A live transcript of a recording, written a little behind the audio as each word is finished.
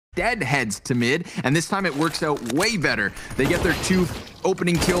Dead heads to mid, and this time it works out way better. They get their 2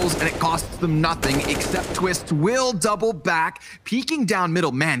 opening kills, and it costs them nothing, except Twistzz will double back, peeking down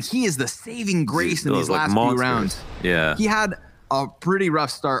middle. Man, he is the saving grace in these last few rounds. Yeah. He had a pretty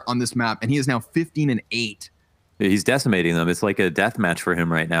rough start on this map, and he is now 15-8. He's decimating them. It's like a death match for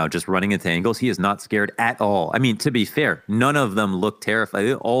him right now, just running into angles. He is not scared at all. I mean, to be fair, none of them look terrified.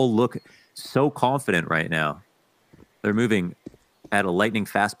 They all look so confident right now. They're moving at a lightning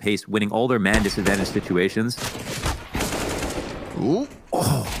fast pace, winning all their man disadvantage situations. Ooh.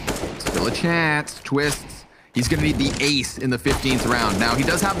 Oh, still a chance. Twistzz. He's going to need the ace in the 15th round. Now, he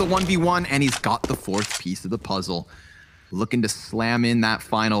does have the 1v1, and he's got the 4th piece of the puzzle. Looking to slam in that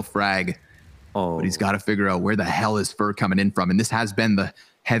final frag. Oh. But he's got to figure out where the hell is Fur coming in from. And this has been the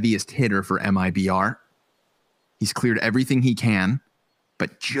heaviest hitter for MIBR. He's cleared everything he can,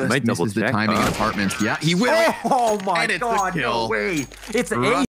 but just misses the timing in apartments. Yeah, he will. Oh my God, no way. It's